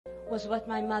was what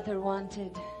my mother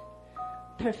wanted.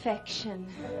 Perfection.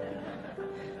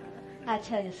 I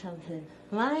tell you something.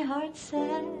 My heart's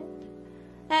sad,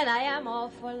 and I am all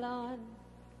forlorn,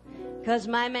 'cause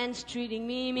my man's treating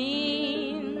me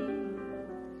mean.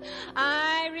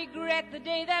 I regret the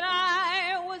day that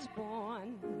I was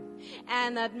born,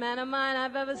 and that man of mine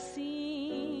I've ever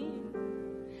seen.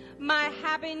 My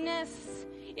happiness,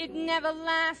 it never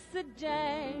lasts a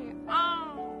day.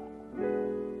 Oh,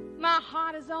 my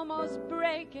heart is almost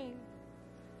breaking.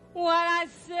 What I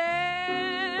say,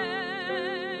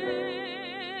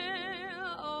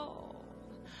 oh,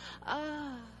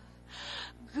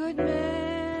 good man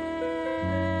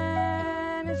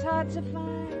is hard to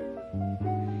find.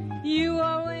 You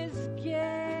always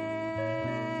get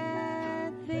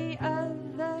the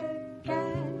other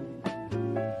kind.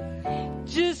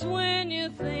 Just when you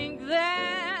think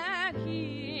that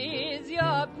he's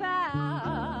your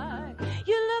pal,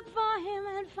 you look for him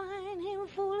and find him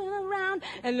fooling around.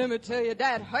 And let me tell you,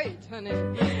 that hurts, honey.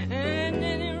 And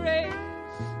then he raves,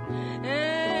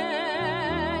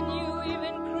 and you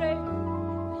even crave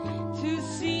to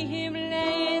see him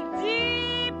laying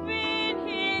deep in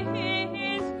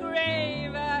his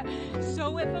grave.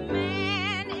 So if a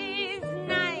man is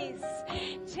nice,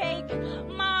 take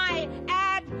my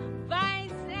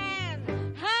advice and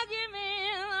hug him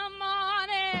in the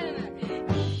morning.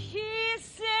 Kiss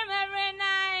him every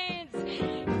night.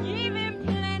 Give him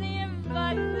plenty of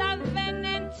loving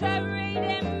and treat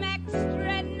him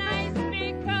extra nice,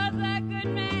 because a good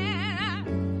man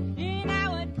in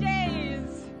our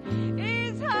days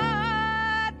is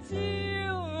hard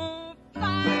to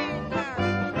find.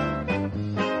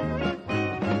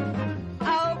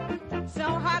 Oh, so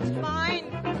hard to find.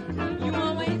 You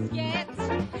always get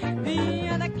the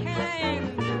other kind.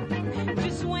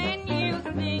 Just when you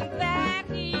think that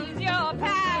he's your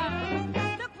pal,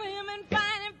 look for him and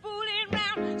find him fooling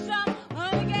around. Some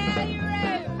other guy you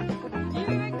rave, you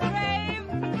even crave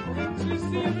to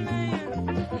see a man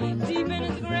deep in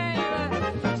his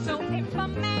grave. So if a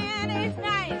man is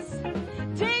nice,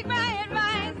 take my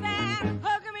advice and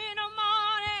hug him in the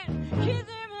morning, kiss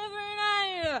him every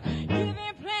night, give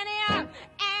him plenty of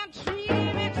and treat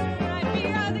him extra right,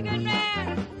 because a good man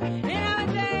in our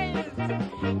days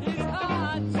is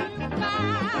hard to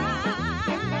find.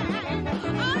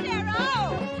 Oh, dear, oh,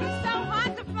 so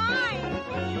hard to find.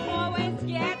 You always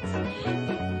get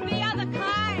the other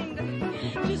kind.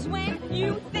 Just when you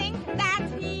think that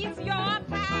he's your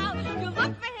pal, you look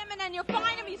for him and then you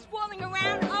find him, he's fooling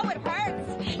around. Oh, it hurts.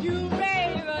 You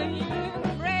rave, you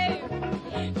brave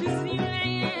to see him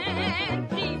laying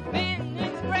deep in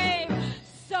his grave.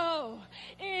 So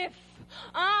if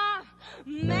a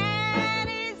man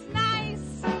is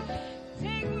nice,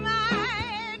 take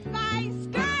my advice,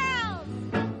 girls.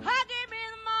 Hug him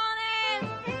in the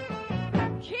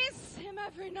morning, kiss him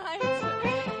every night, give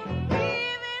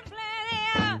him plenty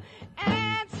of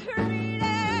and treat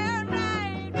him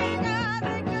right, because a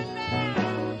good man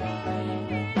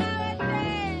in our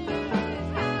days is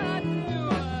hard to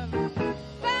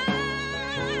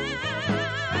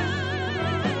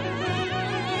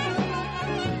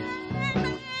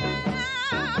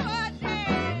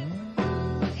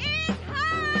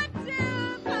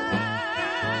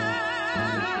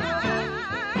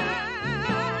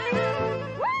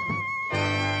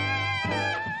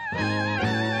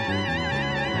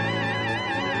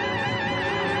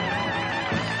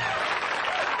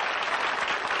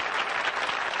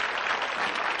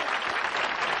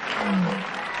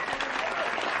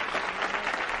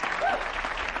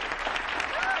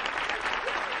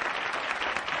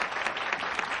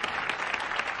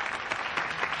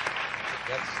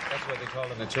That's what they call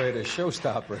in the trade a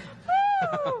showstopper.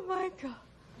 Oh, my God.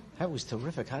 That was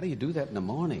terrific. How do you do that in the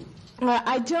morning? Well,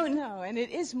 I don't know, and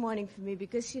it is morning for me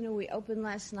because, you know, we opened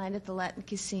last night at the Latin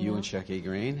Casino. You and Shecky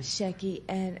Green? Shecky,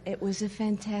 and it was a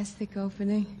fantastic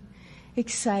opening.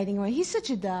 Exciting. He's such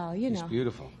a doll, you know. He's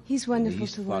beautiful. He's wonderful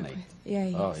He's to funny. work with. Yeah,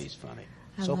 he Oh, is. he's funny.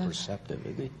 I So love perceptive,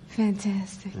 isn't he?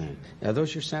 Fantastic. Yeah. Are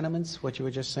those your sentiments, what you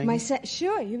were just saying?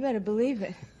 Sure, you better believe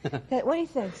it. What do you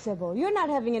think, Cybill? You're not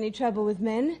having any trouble with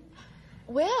men?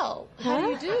 Well, how do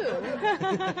you do?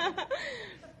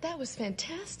 That was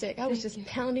fantastic. I was just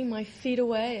pounding my feet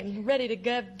away and ready to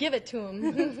give it to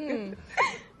him.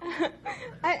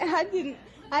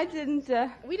 I didn't.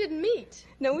 We didn't meet.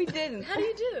 No, we didn't. How do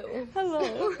you do?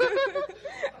 Hello.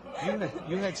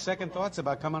 You had second thoughts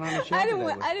about coming on the show I today.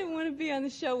 didn't want to be on the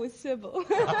show with Cybill.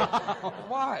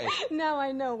 Why? Now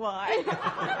I know why.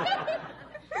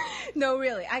 No,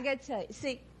 really, I got to tell you.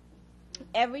 See,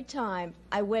 every time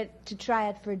I went to try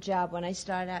out for a job when I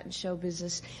started out in show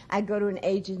business, I'd go to an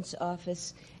agent's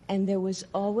office, and there was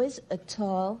always a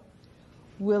tall,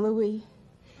 willowy,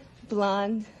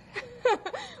 blonde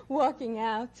walking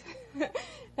out.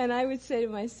 And I would say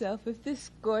to myself, if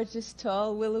this gorgeous,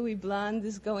 tall, willowy blonde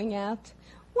is going out,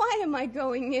 why am I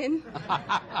going in?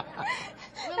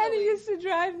 And it used to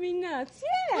drive me nuts.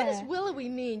 Yeah. What does willowy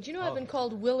mean? Do you know I've been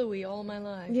called willowy all my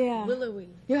life? Yeah. Willowy.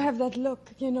 You have that look,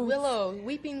 you know. Willow.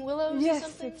 Weeping willows yes, or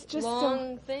something? It's just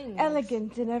long so things.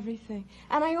 elegant and everything.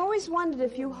 And I always wondered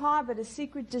if you harbored a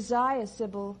secret desire,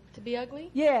 Cybill. To be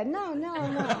ugly? Yeah, no.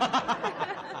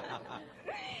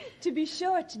 To be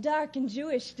short, dark, and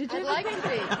Jewish. Did you I'd ever like think to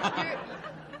be.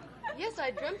 Yes,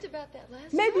 I dreamt about that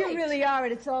last Maybe night. you really are,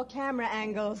 and it's all camera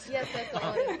angles. Yes, that's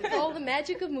all it is. It's all the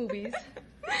magic of movies.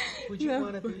 Would you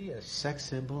want to be a sex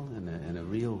symbol and a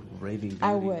real raving beauty?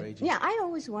 I would. Raging? Yeah, I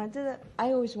always wanted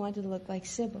to look like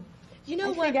Cybill. You know I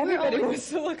what? think everybody We're wants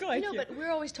to look like you. you. But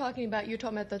we're always talking about, you're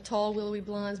talking about the tall, willowy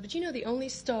blondes, but you know the only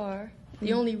star,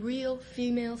 the only real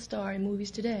female star in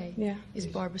movies today is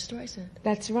Barbra Streisand.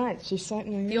 That's right. She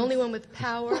certainly The only one with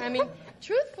power. I mean,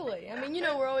 truthfully. I mean, you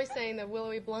know, we're always saying the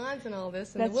willowy blondes and all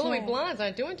this, and That's the willowy right. blondes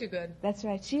aren't doing too good. That's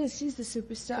right. She's the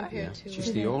superstar. Compared to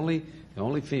She's the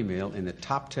only female in the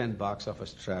top 10 box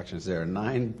office attractions. There are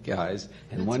 9 guys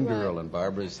and That's 1 right. girl, and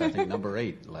Barbara's, I think, number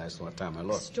 8 last time I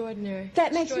looked. Extraordinary.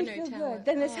 That makes me Extraordinary feel talent. good.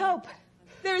 Then there's hope.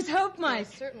 There's hope, Mike.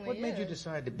 It certainly What made you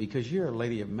decide to, because you're a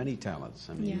lady of many talents.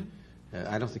 I mean,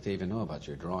 I don't think they even know about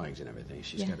your drawings and everything.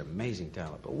 She's got amazing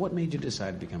talent. But what made you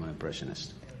decide to become an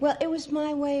impressionist? Well, it was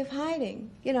my way of hiding.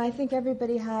 You know, I think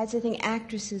everybody hides. I think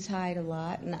actresses hide a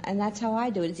lot, and that's how I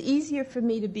do it. It's easier for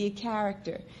me to be a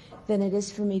character than it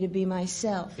is for me to be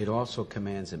myself. It also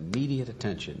commands immediate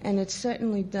attention. And it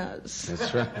certainly does.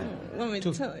 That's right. Let me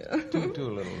tell you. Too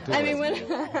little. I mean, when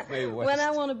I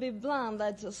West. want to be blonde,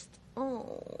 I just,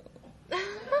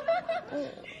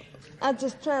 I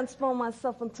just transform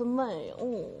myself into me.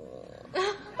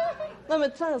 Let me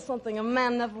tell you something, a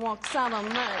man never walks out on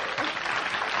me.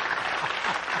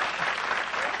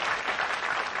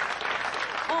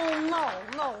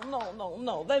 Oh,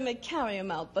 no. They may carry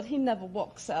him out, but he never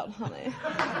walks out, honey.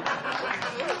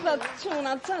 That's true, and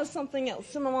I'll tell you something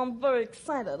else. You know, I'm very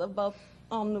excited about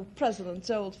our new president,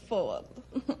 Gerald Ford.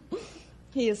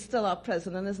 He is still our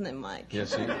president, isn't he, Mike?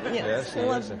 Yes, he, yes, he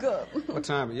well, is. that's good. What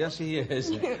time? Yes, he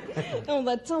is. Oh,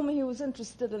 they told me he was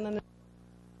interested in an...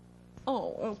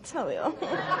 Oh, I'll tell you. I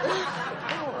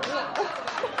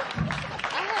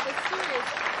have a serious...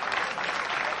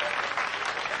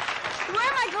 Where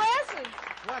are my glasses?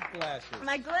 What glasses?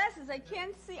 My glasses, I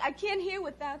can't see. I can't hear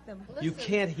without them. You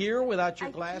can't hear without your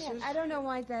I glasses? can't. I don't know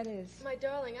why that is. My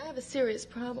darling, I have a serious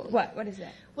problem. What? What is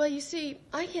that? Well, you see,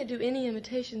 I can't do any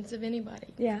imitations of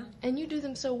anybody. Yeah. And you do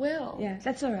them so well. Yeah,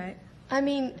 that's all right. I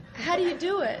mean, how do you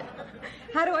do it?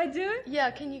 How do I do it?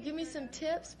 Yeah, can you give me some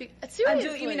tips?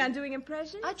 Seriously. You mean I'm doing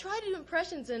impressions? I try to do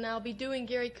impressions, and I'll be doing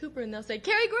Gary Cooper, and they'll say,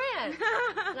 Cary Grant!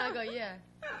 And I go, yeah.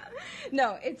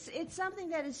 No, it's something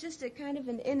that is just a kind of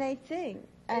an innate thing.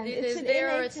 And It it's is an there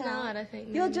or innate it's talent. not, I think.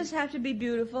 You'll maybe. just have to be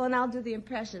beautiful, and I'll do the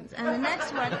impressions. And the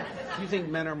next one... Do you think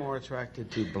men are more attracted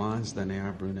to blondes than they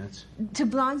are brunettes? To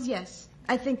blondes, yes.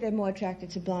 I think they're more attracted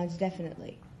to blondes,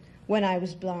 definitely. When I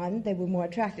was blonde, they were more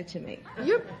attracted to me.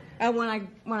 When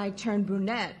I turned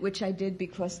brunette, which I did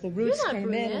because the roots You're not came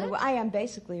brunette. in. I am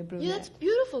basically a brunette. Yeah, that's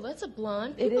beautiful. That's a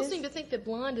blonde. It People is? seem to think that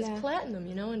blonde is Yeah. platinum,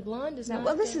 you know, and blonde is not.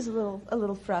 Well, this is a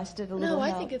little frosted, a little No, I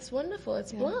help. think it's wonderful.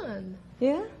 It's blonde.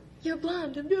 Yeah? You're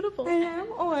blonde and beautiful. I am?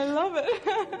 Oh, I love it.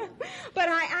 But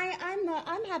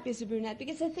I'm happy as a brunette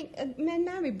because I think men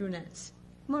marry brunettes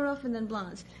more often than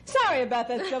blondes. Sorry about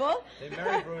that, Cybill. They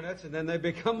marry brunettes and then they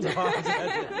become blondes.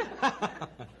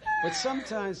 But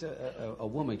sometimes a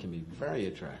woman can be very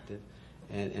attractive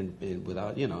and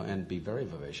without, you know, and be very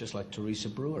vivacious, like Teresa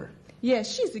Brewer.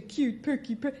 Yes, she's a cute,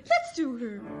 perky Let's do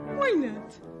her. Why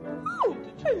not? Oh,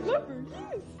 I love her,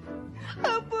 yes.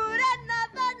 Oh, put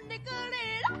another nickel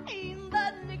in the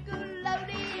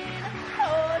Nickelodeon.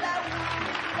 All I want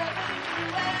is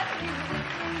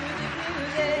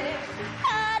music.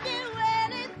 I'd do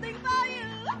anything for you,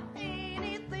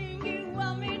 anything you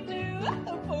want me to.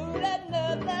 Put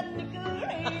another nickel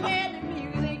in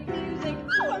the music.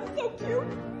 Oh, I'm so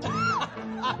cute.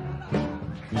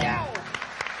 Yeah.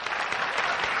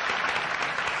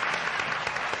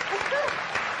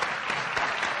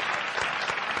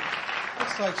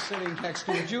 It's like sitting next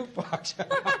to a jukebox.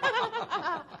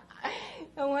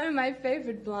 And one of my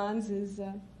favorite blondes is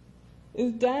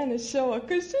Dinah Shore,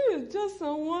 because she is just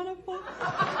so wonderful.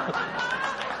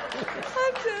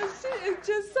 She is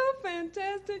just so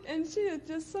fantastic, and she is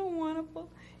just so wonderful.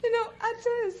 You know, I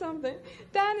tell you something.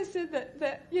 Dinah said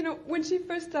that, you know, when she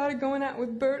first started going out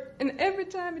with Bert, and every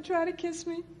time he tried to kiss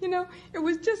me, you know, it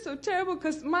was just so terrible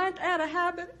because mine had a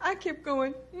habit. I kept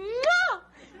going, "Mwah!"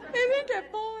 And he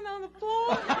kept falling on the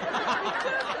floor. It was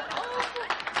just awful.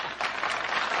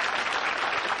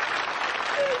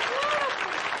 It's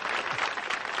wonderful.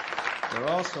 There are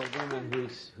also women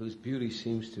whose beauty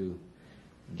seems to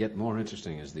get more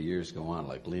interesting as the years go on,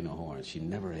 like Lena Horne. She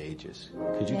never ages.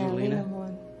 Could you do Lena?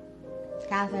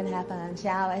 Catherine Hepburn, she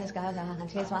always goes on.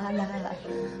 She's wonderful.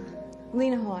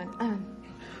 Lena Horne.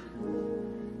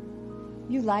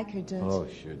 You like her, don't you? Oh,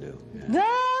 sure do. Yeah.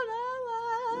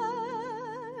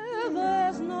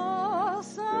 There's no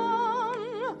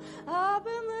sun up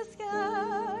in the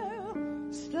sky.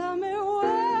 Tell me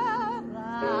where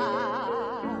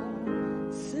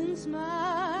since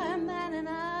my man and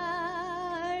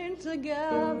I ain't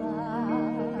together.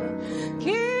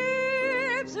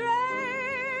 Keeps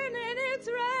raining, it's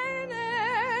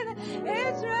raining,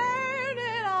 it's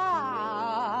raining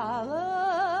all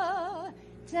the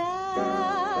time.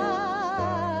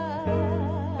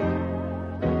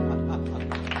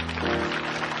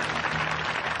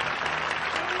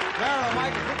 Marilyn,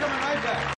 Mike, we're coming right back.